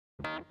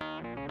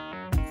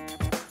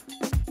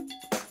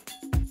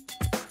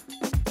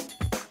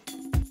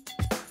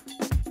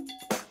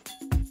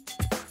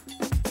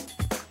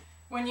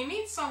When you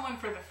meet someone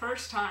for the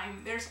first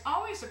time, there's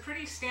always a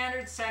pretty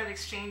standard set of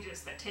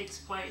exchanges that takes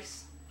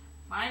place.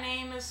 My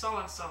name is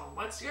so-and-so.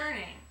 What's your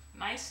name?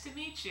 Nice to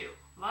meet you.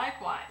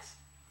 Likewise.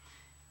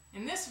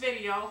 In this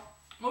video,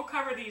 we'll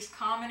cover these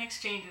common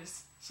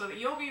exchanges so that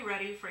you'll be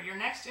ready for your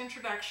next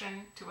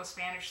introduction to a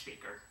Spanish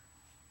speaker.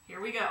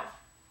 Here we go.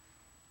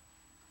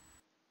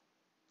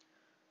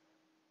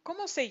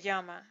 ¿Cómo se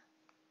llama?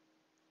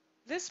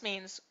 This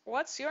means,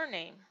 what's your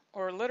name?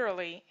 Or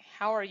literally,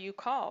 how are you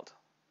called?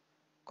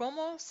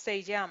 ¿Cómo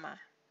se llama?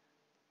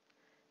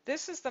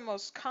 This is the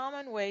most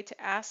common way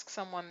to ask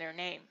someone their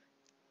name.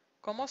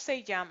 ¿Cómo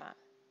se llama?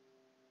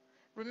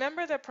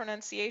 Remember the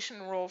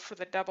pronunciation rule for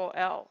the double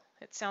L.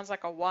 It sounds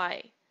like a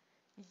Y.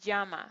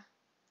 Llama.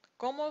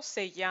 ¿Cómo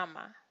se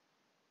llama?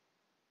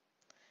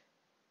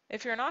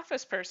 If you're an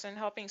office person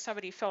helping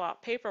somebody fill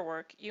out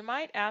paperwork, you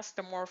might ask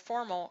the more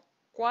formal,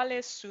 ¿Cuál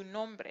es su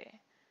nombre?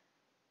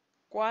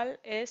 ¿Cuál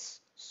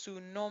es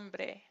su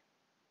nombre?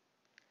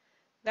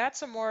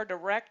 That's a more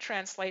direct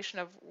translation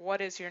of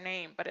what is your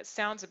name, but it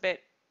sounds a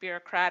bit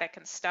bureaucratic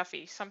and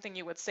stuffy, something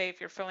you would say if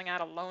you're filling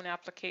out a loan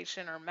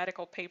application or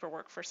medical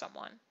paperwork for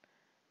someone.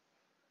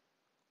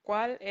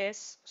 ¿Cuál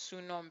es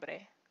su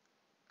nombre?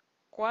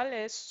 ¿Cuál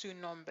es su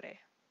nombre?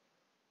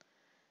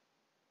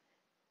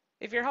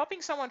 If you're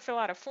helping someone fill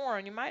out a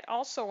form, you might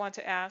also want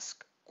to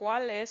ask,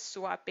 ¿Cuál es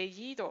su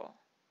apellido?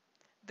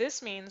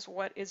 This means,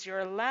 what is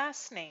your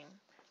last name?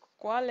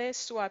 ¿Cuál es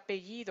su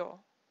apellido?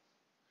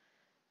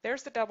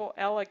 There's the double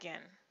L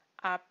again.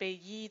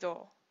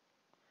 Apellido.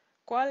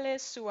 ¿Cuál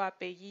es su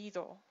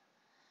apellido?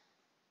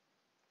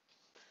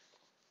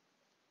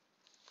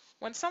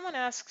 When someone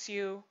asks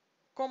you,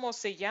 ¿Cómo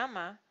se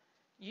llama?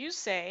 You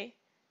say,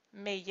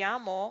 Me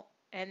llamo,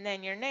 and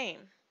then your name.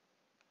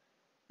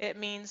 It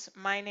means,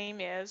 my name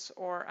is,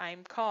 or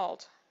I'm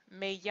called.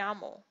 Me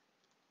llamo.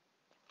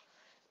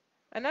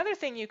 Another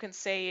thing you can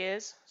say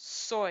is,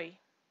 soy.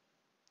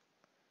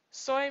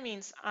 Soy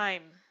means I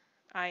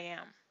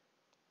am.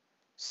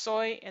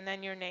 Soy, and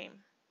then your name.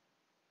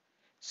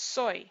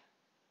 Soy.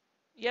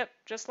 Yep,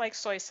 just like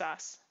soy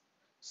sauce.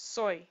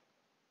 Soy.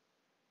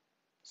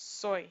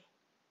 Soy.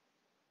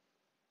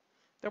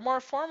 The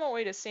more formal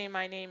way to say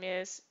my name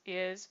is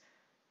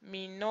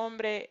mi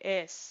nombre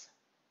es.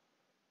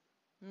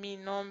 Mi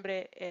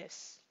nombre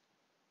es.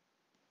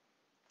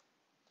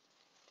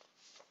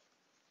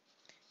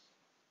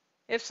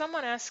 If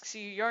someone asks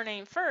you your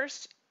name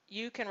first,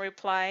 you can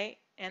reply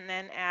and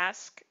then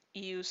ask,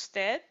 ¿Y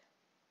usted?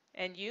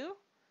 And you?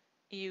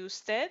 ¿Y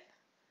usted?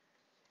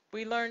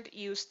 We learned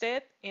 ¿Y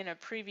usted? In a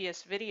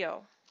previous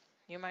video,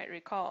 you might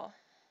recall.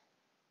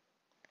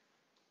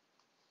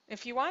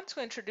 If you want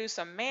to introduce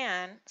a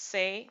man,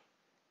 say,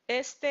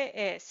 Este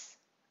es.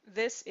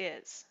 This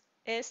is.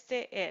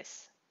 Este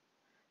es.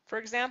 For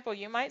example,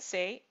 you might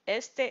say,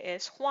 Este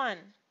es Juan.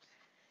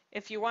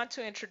 If you want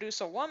to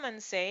introduce a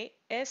woman, say,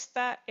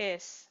 Esta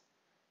es.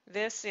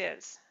 This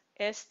is.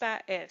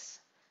 Esta es.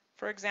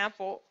 For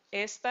example,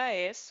 Esta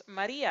es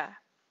María.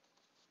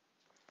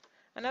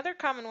 Another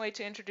common way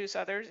to introduce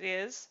others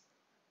is,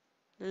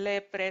 Le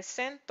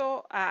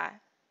presento a.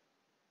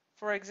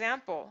 For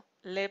example,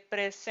 Le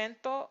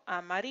presento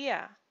a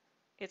María.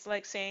 It's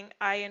like saying,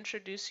 I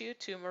introduce you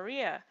to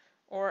Maria,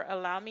 or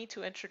allow me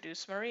to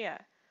introduce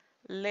Maria.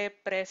 Le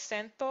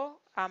presento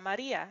a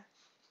María.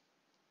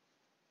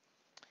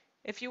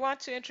 If you want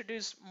to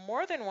introduce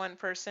more than one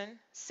person,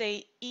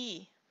 say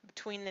y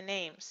between the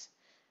names.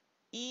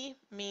 Y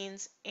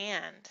means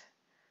and.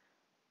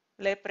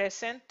 Le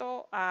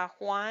presento a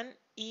Juan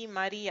y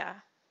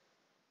María.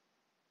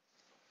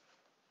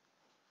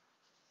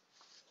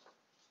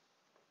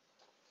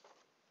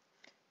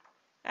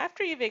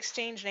 After you've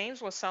exchanged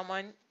names with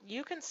someone,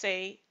 you can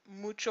say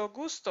mucho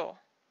gusto.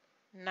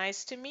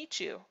 Nice to meet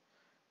you.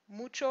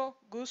 Mucho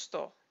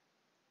gusto.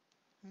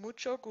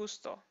 Mucho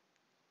gusto.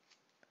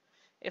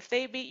 If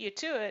they beat you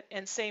to it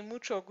and say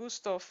mucho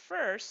gusto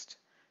first,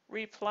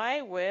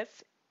 reply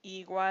with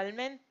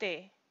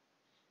igualmente.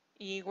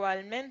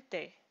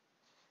 Igualmente.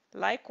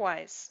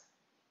 Likewise.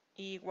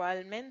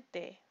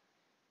 Igualmente.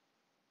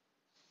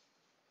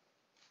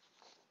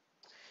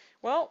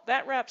 Well,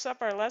 that wraps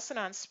up our lesson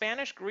on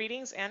Spanish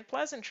greetings and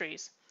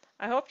pleasantries.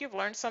 I hope you've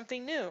learned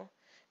something new.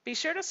 Be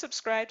sure to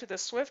subscribe to the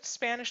Swift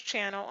Spanish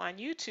channel on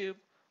YouTube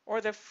or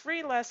the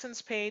free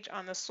lessons page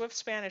on the Swift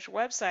Spanish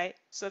website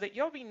so that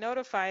you'll be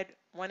notified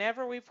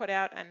whenever we put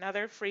out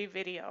another free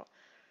video.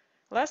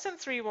 Lesson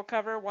 3 will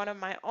cover one of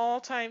my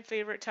all-time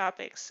favorite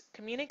topics,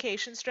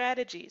 communication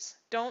strategies.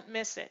 Don't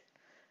miss it.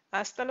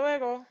 Hasta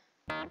luego!